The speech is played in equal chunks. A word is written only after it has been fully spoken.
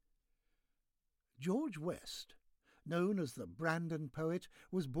George West, known as the Brandon poet,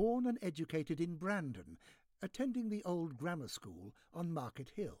 was born and educated in Brandon, attending the old grammar school on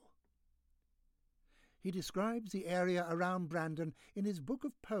Market Hill. He describes the area around Brandon in his book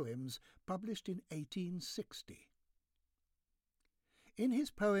of poems published in 1860. In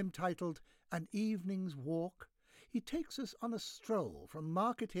his poem titled An Evening's Walk, he takes us on a stroll from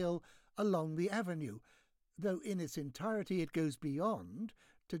Market Hill along the avenue. Though in its entirety it goes beyond,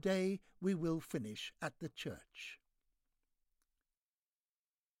 today we will finish at the church.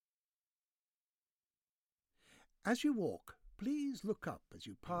 As you walk, please look up as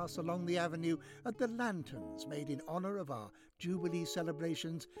you pass along the avenue at the lanterns made in honour of our Jubilee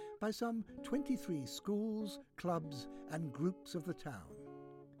celebrations by some 23 schools, clubs and groups of the town.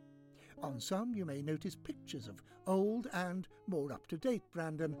 On some you may notice pictures of old and more up-to-date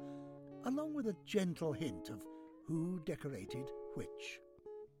Brandon, along with a gentle hint of who decorated which.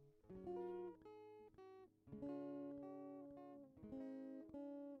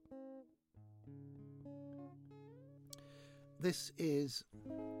 This is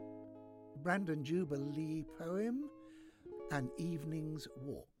Brandon Jubilee poem, An Evening's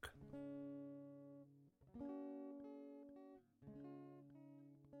Walk.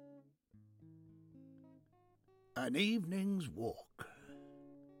 An evening's walk.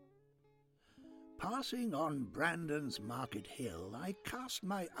 Passing on Brandon's Market Hill, I cast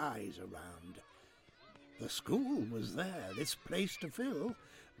my eyes around. The school was there, its place to fill,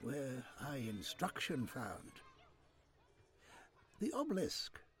 where I instruction found. The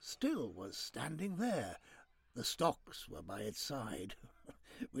obelisk still was standing there, the stocks were by its side,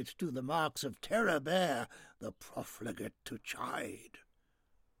 which to the marks of terror bear the profligate to chide.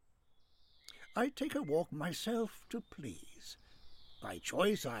 I take a walk myself to please. By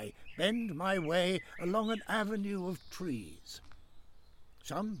choice I bend my way along an avenue of trees.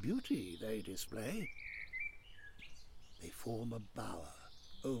 Some beauty they display. They form a bower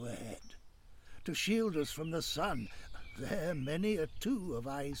overhead, to shield us from the sun. There many a two have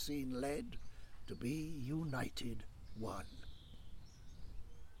I seen led, to be united one.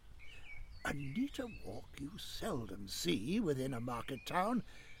 A neater walk you seldom see within a market town.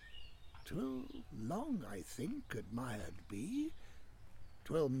 'Twill long, I think, admired be,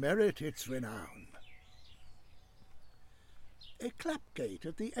 'twill merit its renown. A clap-gate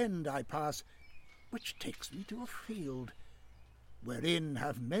at the end I pass, which takes me to a field, wherein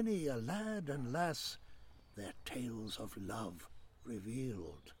have many a lad and lass their tales of love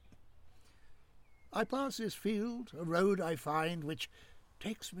revealed. I pass this field, a road I find, which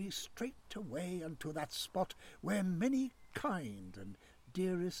takes me straight away unto that spot where many kind and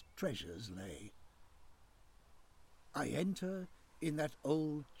dearest treasures lay. I enter in that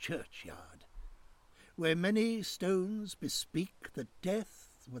old churchyard, where many stones bespeak that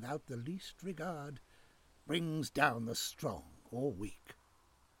death, without the least regard, brings down the strong or weak.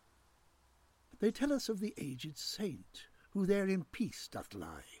 They tell us of the aged saint, who there in peace doth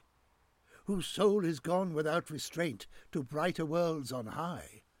lie, whose soul is gone without restraint to brighter worlds on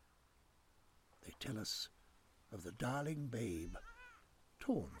high. They tell us of the darling babe,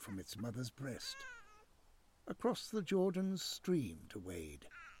 torn from its mother's breast, across the Jordan's stream to wade,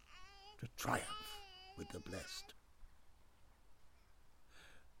 to triumph with the blest.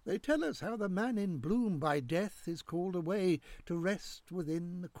 They tell us how the man in bloom by death is called away to rest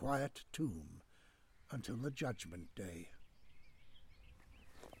within the quiet tomb until the judgment day.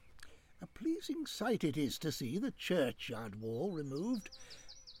 A pleasing sight it is to see the churchyard wall removed.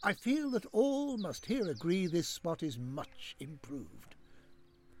 I feel that all must here agree this spot is much improved.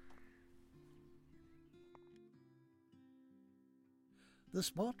 The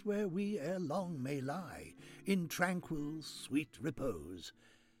spot where we ere long may lie, in tranquil, sweet repose,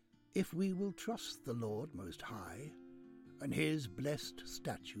 if we will trust the Lord Most High, and his blessed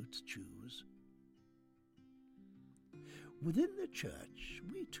statutes choose. Within the church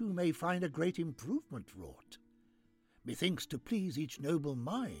we too may find a great improvement wrought, methinks to please each noble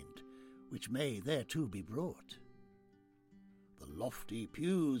mind, which may thereto be brought. The lofty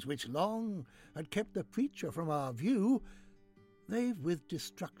pews, which long had kept the preacher from our view, they've with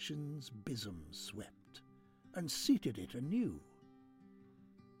destruction's besom swept, and seated it anew.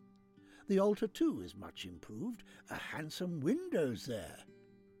 The altar, too, is much improved, a handsome window's there.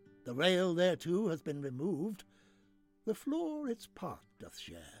 The rail thereto hath been removed, the floor its part doth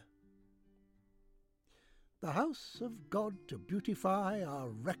share. The house of God to beautify our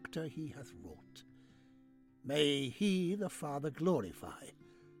rector he hath wrought. May he the Father glorify,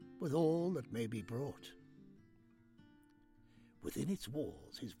 with all that may be brought. Within its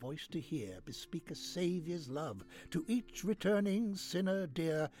walls his voice to hear bespeak a Saviour's love. To each returning sinner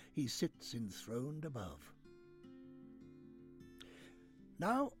dear he sits enthroned above.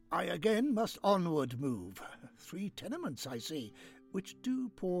 Now I again must onward move. 3 tenements I see, which do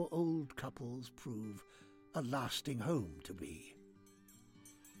poor old couples prove a lasting home to be.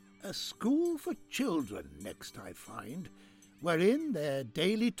 A school for children next I find, wherein they're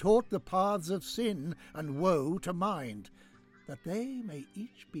daily taught the paths of sin and woe to mind, that they may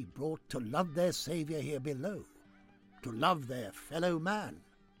each be brought to love their Saviour here below, to love their fellow man,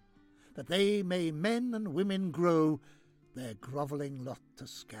 that they may men and women grow, their grovelling lot to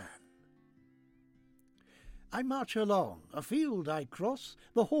scan. I march along, a field I cross,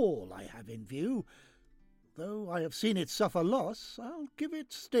 the hall I have in view. Though I have seen it suffer loss, I'll give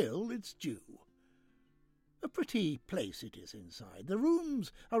it still its due. A pretty place it is inside, the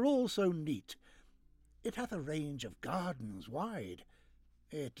rooms are all so neat. It hath a range of gardens wide,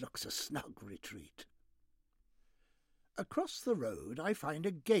 it looks a snug retreat. Across the road I find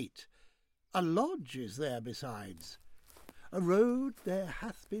a gate, a lodge is there besides. A road there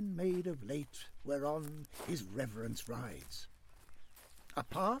hath been made of late, whereon his reverence rides. A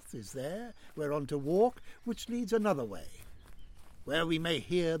path is there whereon to walk, which leads another way, where we may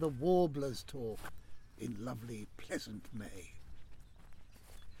hear the warblers talk in lovely pleasant May.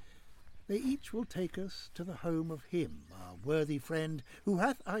 They each will take us to the home of him, our worthy friend, who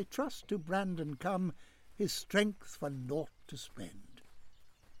hath, I trust, to Brandon come, his strength for naught to spend.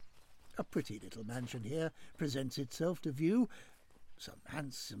 A pretty little mansion here presents itself to view. Some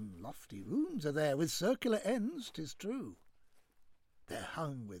handsome lofty rooms are there, with circular ends, 'tis true. They're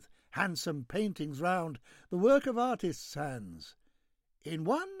hung with handsome paintings round, the work of artists' hands. In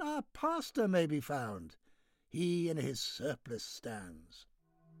one our pastor may be found, he in his surplice stands.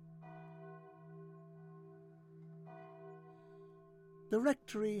 The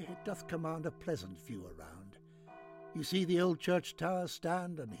rectory doth command a pleasant view around. You see the old church tower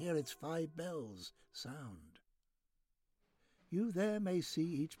stand, and hear its 5 bells sound. You there may see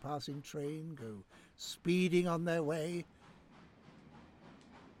each passing train go speeding on their way.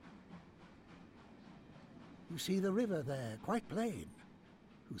 You see the river there, quite plain,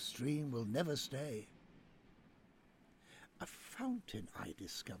 whose stream will never stay. A fountain I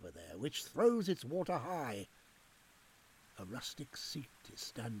discover there, which throws its water high. A rustic seat is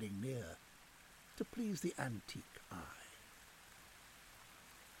standing near, to please the antique eye.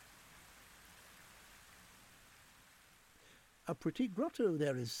 A pretty grotto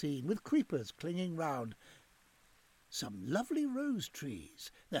there is seen, with creepers clinging round. Some lovely rose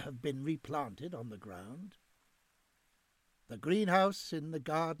trees there have been replanted on the ground. The greenhouse in the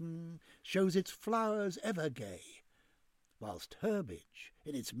garden shows its flowers ever gay, whilst herbage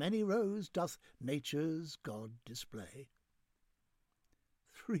in its many rows doth nature's God display.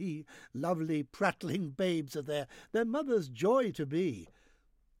 3 lovely prattling babes are there, their mother's joy to be.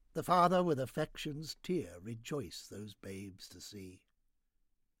 The father with affection's tear rejoice those babes to see.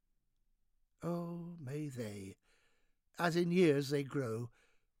 Oh, may they, as in years they grow,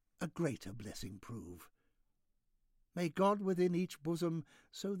 a greater blessing prove. May God within each bosom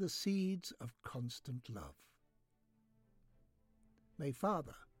sow the seeds of constant love. May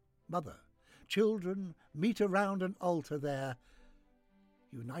father, mother, children meet around an altar there,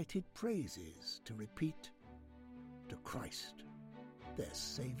 united praises to repeat to Christ, their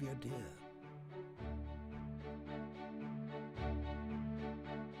Saviour dear.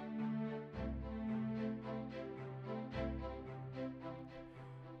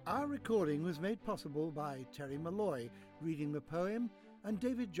 Our recording was made possible by Terry Malloy reading the poem and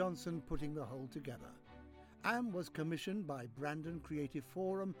David Johnson putting the whole together, and was commissioned by Brandon Creative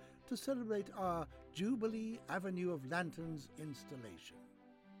Forum to celebrate our Jubilee Avenue of Lanterns installation.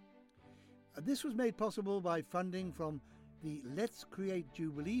 This was made possible by funding from the Let's Create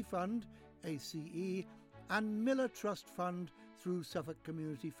Jubilee Fund, ACE, and Miller Trust Fund through Suffolk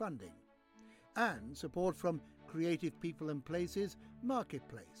Community Funding, and support from Creative People and Places,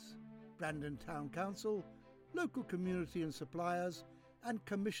 Marketplace, Brandon Town Council, local community and suppliers, and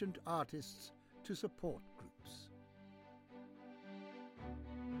commissioned artists to support